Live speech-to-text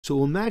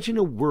So imagine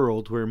a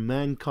world where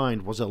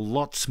mankind was a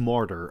lot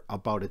smarter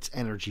about its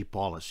energy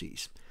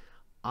policies.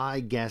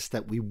 I guess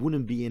that we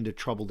wouldn't be in the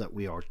trouble that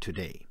we are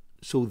today.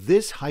 So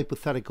this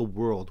hypothetical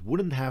world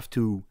wouldn't have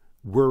to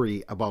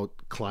worry about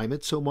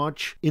climate so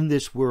much. In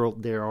this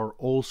world, there are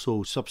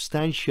also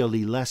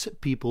substantially less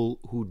people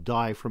who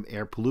die from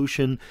air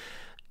pollution.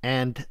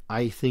 And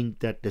I think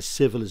that the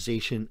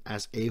civilization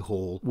as a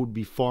whole would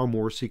be far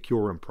more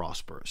secure and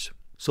prosperous.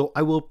 So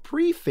I will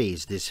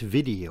preface this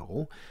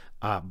video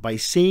by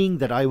saying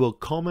that I will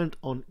comment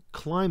on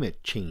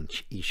climate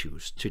change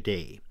issues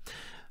today.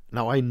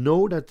 Now, I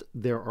know that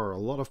there are a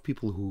lot of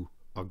people who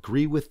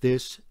agree with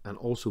this and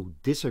also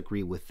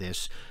disagree with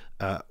this.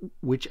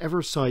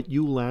 Whichever side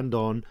you land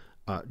on,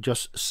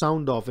 just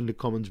sound off in the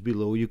comments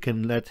below. You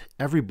can let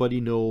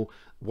everybody know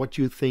what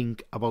you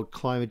think about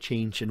climate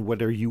change and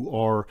whether you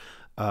are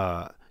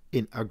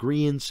in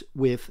agreement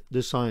with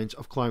the science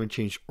of climate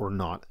change or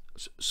not.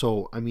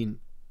 So, I mean,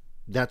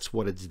 that's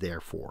what it's there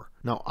for.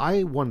 Now,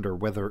 I wonder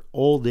whether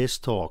all this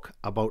talk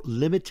about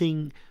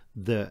limiting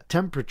the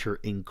temperature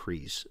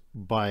increase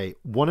by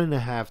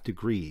 1.5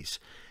 degrees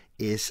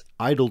is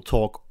idle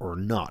talk or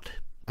not.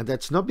 And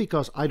that's not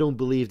because I don't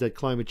believe that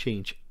climate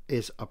change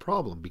is a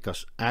problem,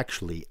 because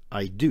actually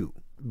I do.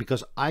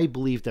 Because I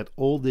believe that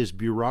all this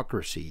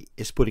bureaucracy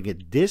is putting a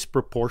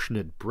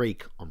disproportionate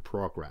brake on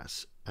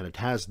progress, and it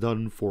has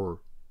done for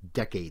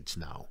decades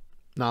now.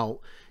 Now,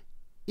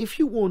 if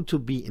you want to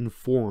be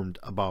informed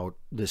about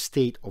the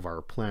state of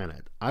our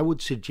planet, I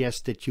would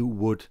suggest that you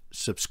would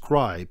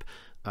subscribe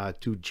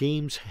to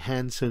James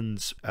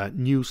Hansen's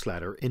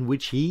newsletter, in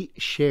which he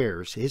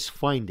shares his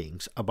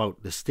findings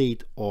about the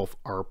state of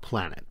our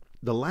planet.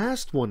 The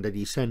last one that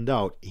he sent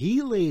out,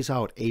 he lays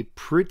out a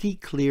pretty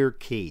clear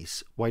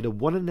case why the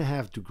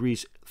 1.5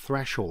 degrees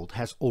threshold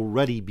has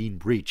already been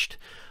breached.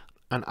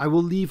 And I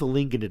will leave a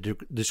link in the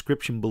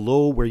description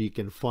below where you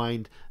can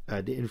find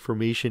the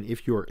information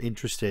if you're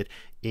interested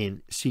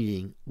in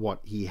seeing what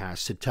he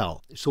has to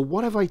tell. So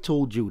what have I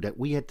told you? That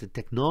we had the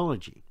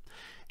technology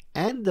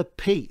and the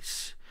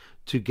pace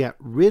to get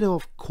rid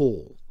of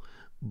coal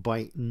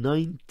by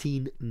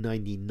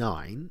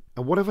 1999.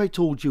 And what have I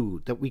told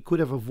you? That we could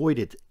have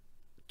avoided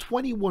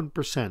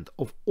 21%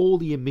 of all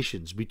the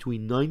emissions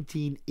between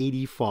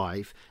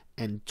 1985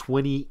 and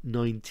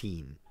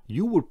 2019.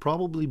 You would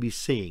probably be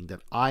saying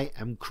that I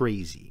am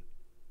crazy.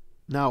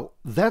 Now,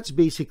 that's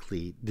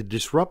basically the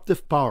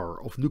disruptive power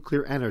of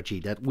nuclear energy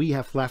that we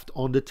have left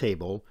on the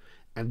table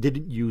and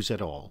didn't use at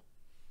all.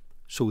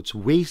 So it's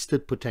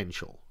wasted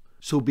potential.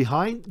 So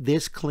behind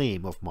this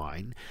claim of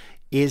mine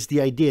is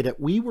the idea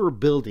that we were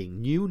building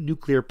new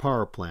nuclear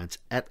power plants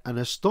at an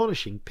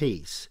astonishing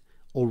pace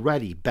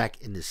already back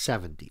in the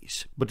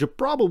 70s. But the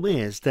problem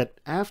is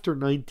that after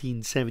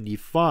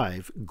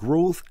 1975,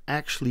 growth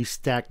actually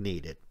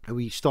stagnated, and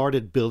we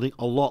started building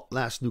a lot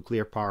less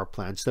nuclear power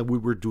plants than we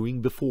were doing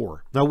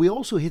before. Now, we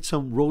also hit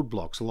some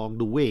roadblocks along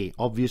the way.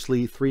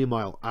 Obviously, 3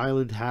 Mile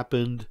Island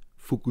happened,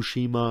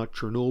 Fukushima,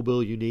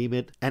 Chernobyl, you name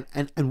it.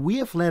 And we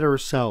have let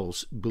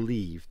ourselves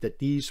believe that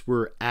these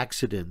were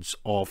accidents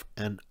of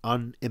an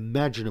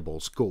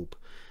unimaginable scope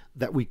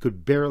that we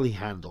could barely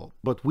handle.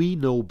 But we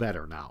know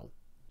better now.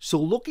 So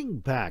looking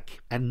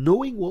back and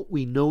knowing what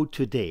we know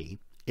today,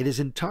 it is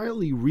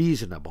entirely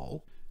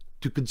reasonable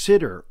to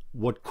consider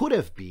what could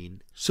have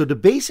been. So the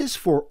basis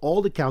for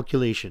all the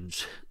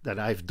calculations that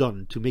I've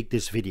done to make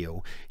this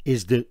video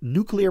is the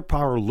Nuclear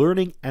Power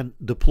Learning and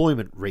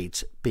Deployment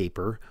Rates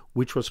paper,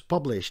 which was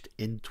published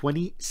in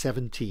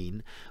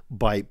 2017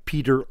 by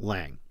Peter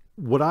Lang.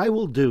 What I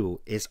will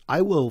do is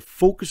I will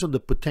focus on the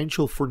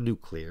potential for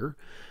nuclear,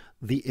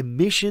 the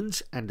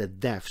emissions and the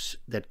deaths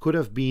that could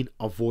have been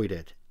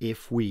avoided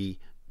if we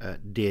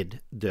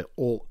did the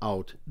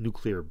all-out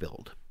nuclear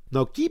build.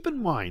 Now keep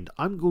in mind,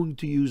 I'm going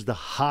to use the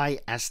high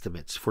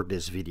estimates for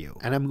this video,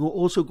 and I'm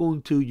also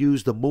going to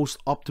use the most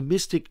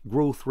optimistic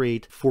growth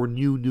rate for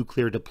new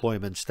nuclear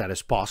deployments that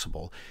is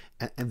possible.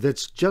 And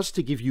that's just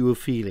to give you a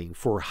feeling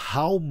for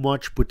how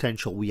much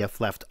potential we have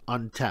left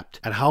untapped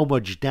and how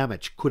much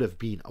damage could have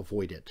been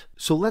avoided.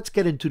 So let's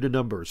get into the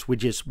numbers,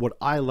 which is what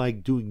I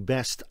like doing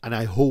best, and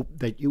I hope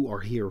that you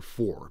are here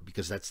for,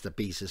 because that's the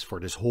basis for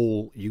this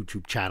whole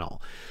YouTube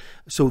channel.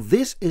 So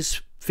this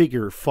is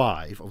figure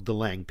 5 of the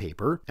Lang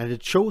paper, and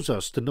it shows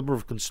us the number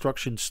of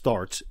construction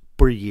starts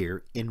per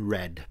year in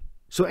red.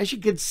 So as you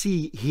can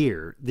see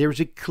here,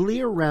 there's a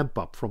clear ramp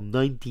up from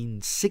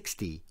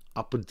 1960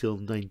 up until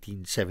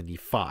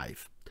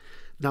 1975.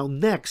 Now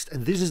next,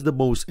 and this is the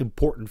most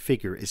important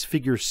figure, is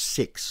figure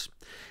 6.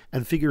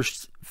 And figure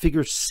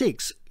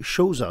 6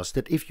 shows us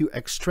that if you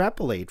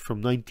extrapolate from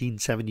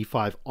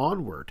 1975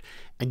 onward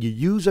and you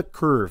use a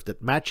curve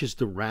that matches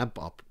the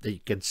ramp up that you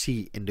can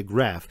see in the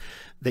graph,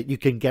 that you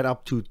can get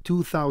up to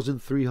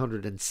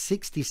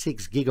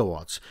 2,366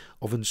 gigawatts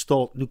of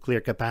installed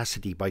nuclear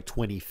capacity by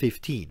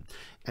 2015.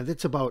 And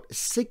that's about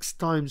 6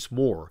 times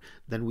more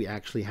than we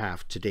actually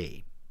have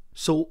today.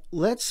 So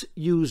let's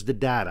use the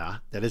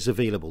data that is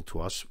available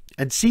to us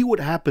and see what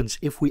happens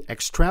if we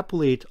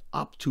extrapolate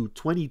up to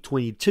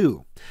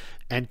 2022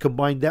 and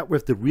combine that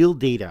with the real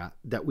data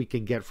that we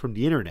can get from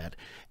the internet,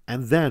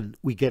 and then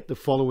we get the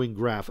following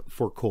graph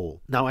for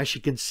coal. Now, as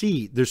you can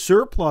see, the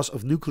surplus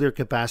of nuclear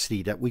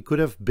capacity that we could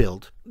have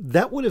built,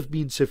 that would have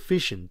been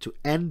sufficient to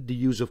end the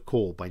use of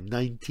coal by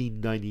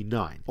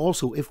 1999.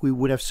 Also, if we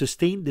would have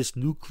sustained this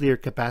nuclear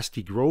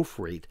capacity growth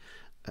rate,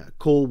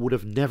 coal would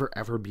have never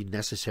ever been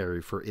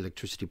necessary for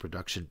electricity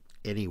production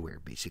anywhere,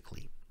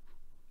 basically.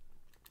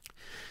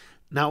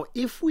 Now,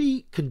 if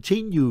we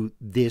continue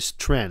this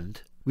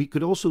trend, we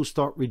could also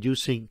start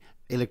reducing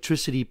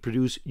electricity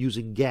produced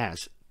using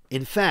gas.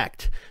 In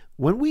fact,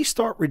 when we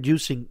start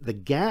reducing the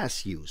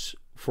gas use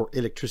for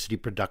electricity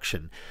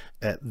production,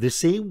 the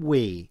same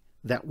way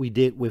that we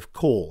did with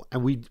coal,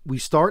 and we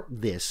start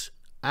this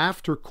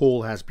after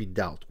coal has been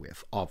dealt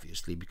with,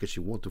 obviously, because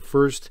you want to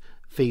first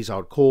phase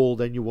out coal,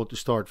 then you want to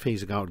start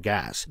phasing out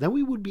gas. Then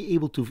we would be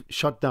able to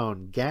shut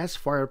down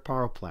gas-fired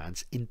power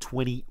plants in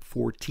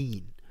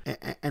 2014.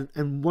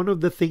 And one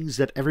of the things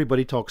that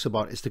everybody talks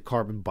about is the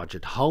carbon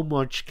budget. How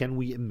much can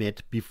we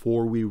emit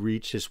before we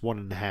reach this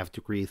 1.5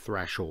 degree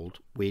threshold,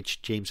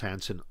 which James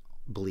Hansen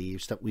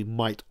believes that we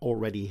might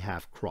already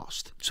have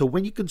crossed. So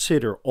when you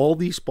consider all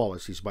these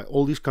policies by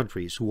all these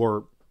countries who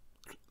are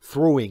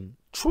throwing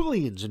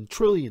trillions and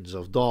trillions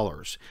of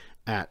dollars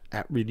at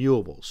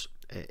renewables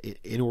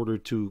in order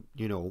to,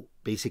 you know,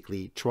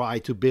 basically try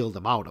to bail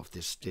them out of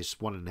this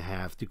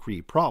 1.5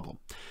 degree problem,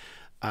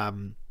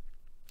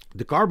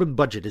 the carbon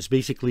budget is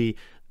basically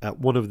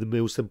one of the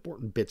most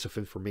important bits of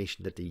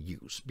information that they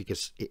use,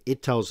 because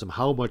it tells them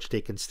how much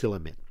they can still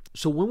emit.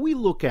 So when we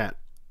look at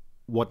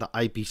what the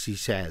IPC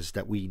says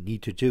that we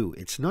need to do,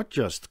 it's not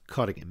just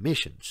cutting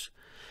emissions,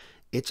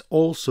 it's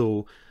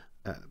also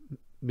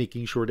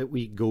making sure that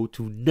we go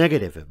to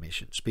negative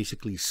emissions,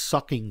 basically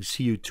sucking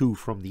CO2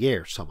 from the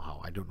air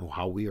somehow. I don't know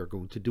how we are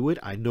going to do it.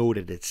 I know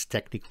that it's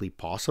technically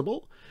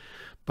possible,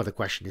 but the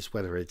question is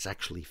whether it's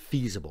actually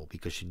feasible,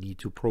 because you need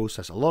to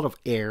process a lot of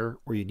air,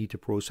 or you need to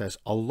process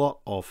a lot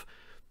of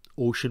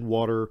ocean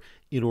water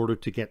in order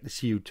to get the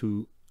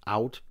CO2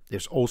 out.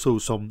 There's also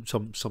some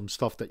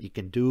stuff that you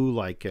can do,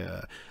 like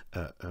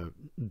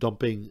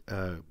dumping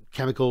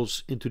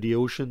chemicals into the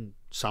ocean.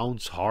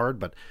 Sounds hard,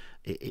 but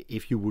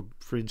if you would,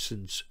 for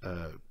instance,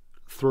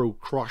 throw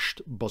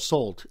crushed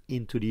basalt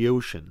into the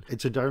ocean,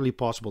 it's entirely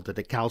possible that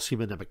the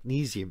calcium and the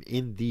magnesium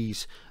in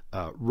these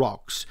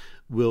rocks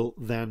will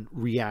then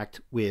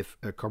react with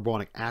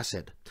carbonic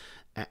acid,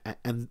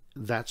 and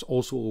that's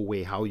also a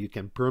way how you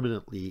can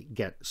permanently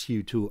get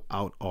CO2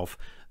 out of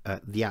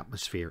the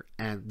atmosphere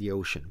and the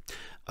ocean.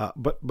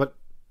 But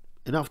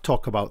enough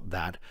talk about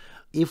that.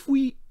 If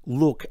we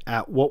look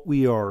at what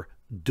we are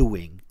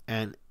doing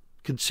and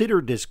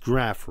consider this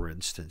graph, for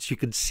instance, you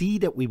can see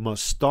that we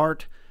must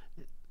start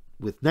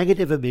with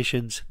negative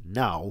emissions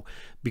now,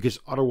 because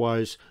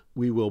otherwise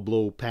we will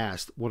blow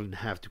past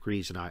 1.5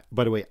 degrees. And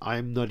by the way,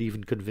 I'm not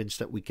even convinced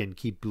that we can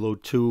keep below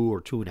 2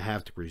 or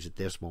 2.5 degrees at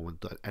this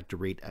moment at the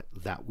rate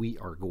that we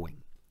are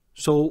going.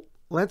 So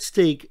let's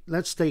take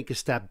a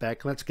step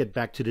back. Let's get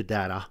back to the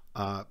data.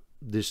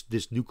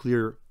 This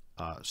nuclear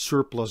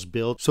surplus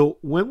build. So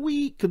when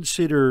we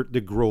consider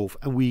the growth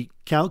and we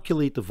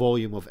calculate the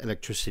volume of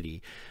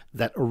electricity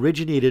that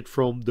originated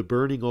from the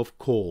burning of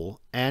coal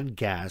and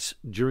gas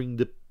during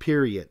the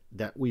period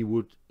that we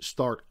would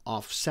start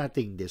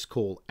offsetting this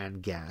coal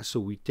and gas, so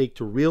we take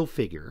the real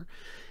figure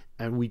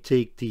and we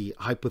take the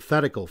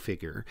hypothetical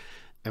figure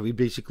and we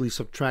basically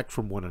subtract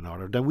from one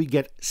another, then we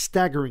get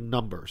staggering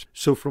numbers.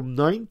 So from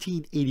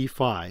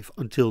 1985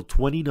 until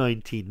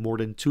 2019, more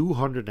than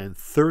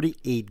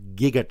 238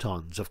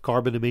 gigatons of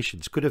carbon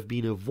emissions could have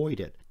been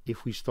avoided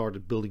if we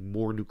started building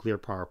more nuclear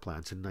power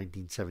plants in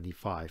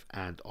 1975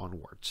 and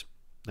onwards.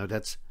 Now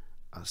that's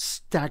a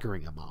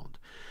staggering amount,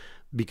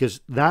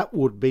 because that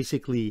would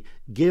basically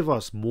give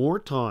us more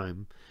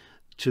time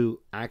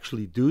to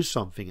actually do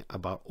something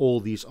about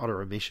all these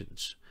other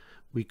emissions.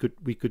 We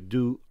could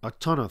do a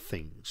ton of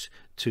things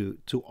to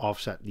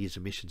offset these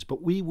emissions,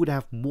 but we would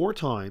have more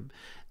time,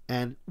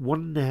 and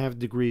 1.5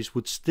 degrees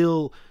would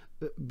still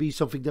be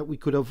something that we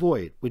could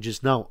avoid, which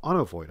is now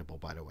unavoidable,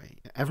 by the way.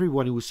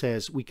 Everyone who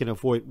says we can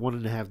avoid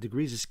 1.5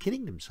 degrees is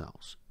kidding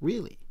themselves,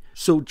 really.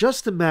 So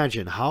just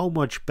imagine how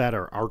much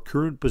better our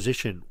current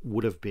position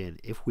would have been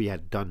if we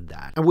had done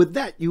that. And with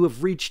that, you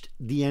have reached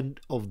the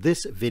end of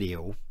this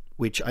video,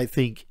 which I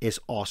think is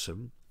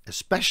awesome,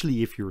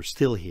 especially if you're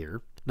still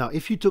here. Now,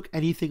 if you took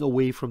anything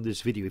away from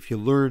this video, if you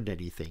learned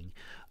anything,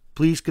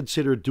 please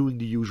consider doing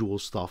the usual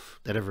stuff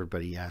that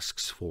everybody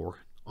asks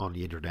for on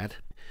the internet.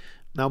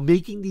 Now,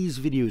 making these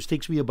videos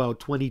takes me about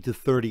 20 to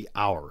 30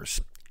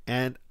 hours,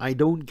 and I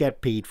don't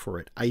get paid for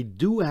it. I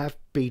do have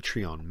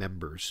Patreon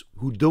members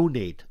who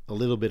donate a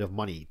little bit of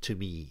money to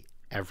me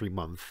every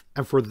month,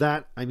 and for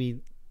that, I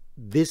mean,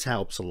 this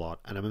helps a lot,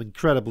 and I'm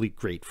incredibly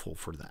grateful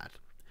for that.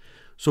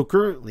 So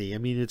currently, I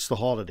mean, it's the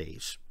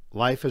holidays.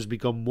 Life has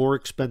become more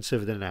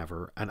expensive than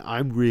ever, and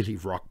I'm really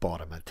rock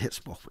bottom at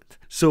this moment.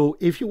 So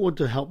if you want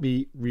to help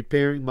me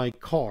repairing my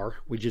car,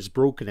 which is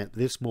broken at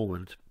this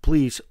moment,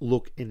 please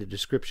look in the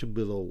description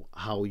below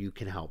how you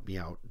can help me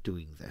out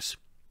doing this.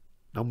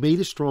 Now may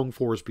the strong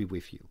force be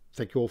with you.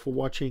 Thank you all for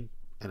watching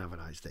and have a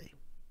nice day.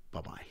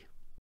 Bye-bye.